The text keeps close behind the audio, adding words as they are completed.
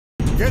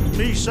Get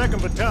me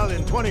 2nd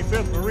Battalion,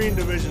 25th Marine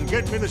Division.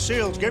 Get me the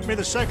SEALs. Get me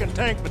the 2nd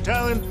Tank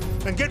Battalion.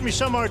 And get me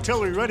some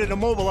artillery ready to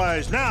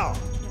mobilize now.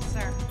 Yes,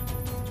 sir.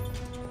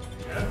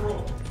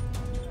 Admiral.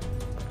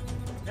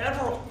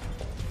 Admiral.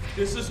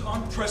 This is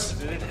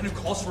unprecedented, and it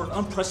calls for an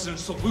unprecedented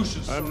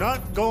solution. I'm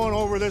not going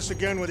over this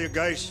again with you,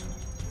 Geise.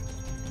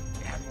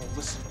 Admiral,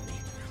 listen to me.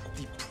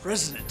 The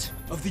President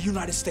of the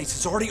United States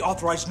has already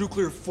authorized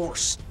nuclear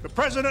force. The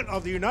President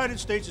of the United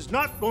States is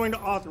not going to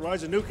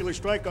authorize a nuclear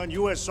strike on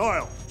U.S.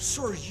 soil.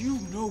 Sir, you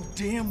know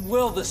damn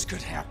well this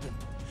could happen.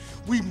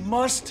 We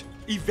must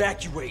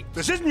evacuate.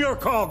 This isn't your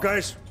call,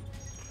 Geise.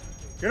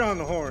 Get on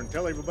the horn.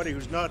 Tell everybody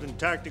who's not in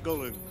tactical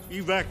to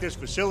evac this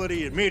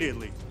facility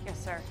immediately.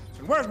 Yes, sir.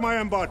 And where's my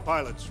MBOT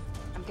pilots?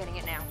 I'm getting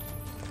it now.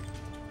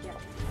 Yeah.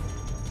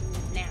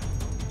 Now.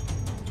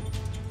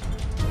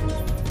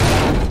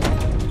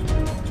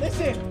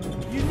 Listen,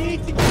 you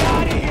need to get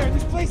out of here.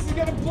 This place is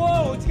gonna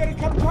blow. It's gonna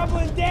come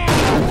crumbling down.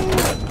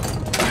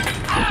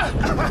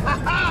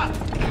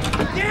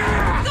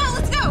 Yeah!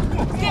 Let's go!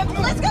 Yeah,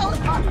 let's go!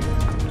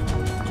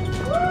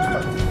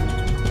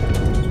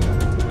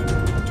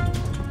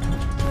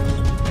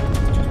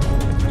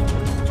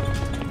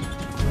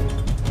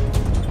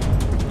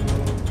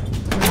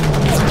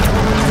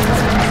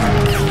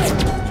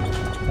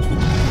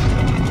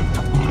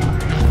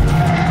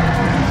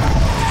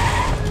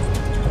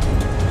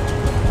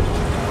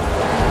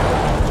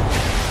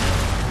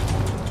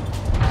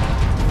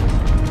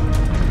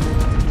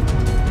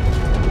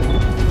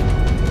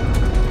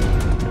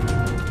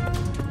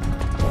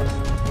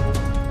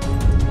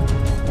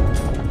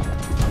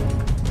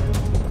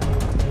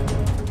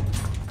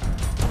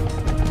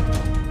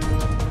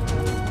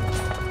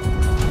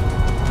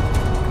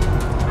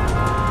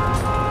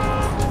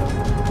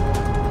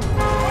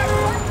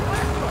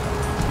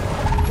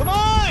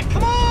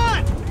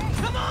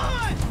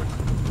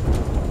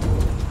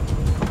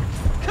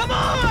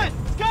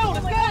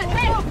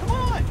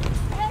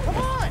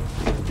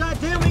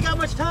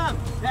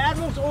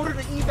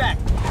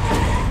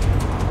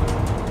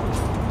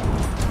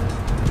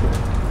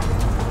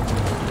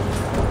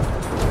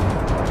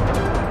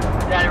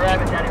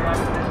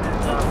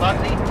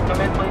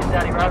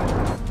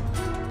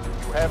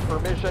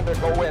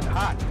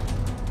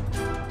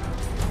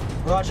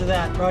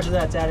 Roger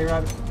that, Daddy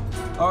Rabbit.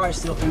 All right,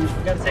 Steel Fingers,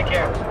 we gotta take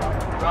care of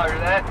this. Roger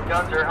that.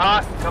 Guns are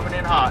hot, coming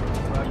in hot.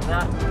 Roger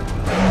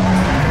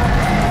that.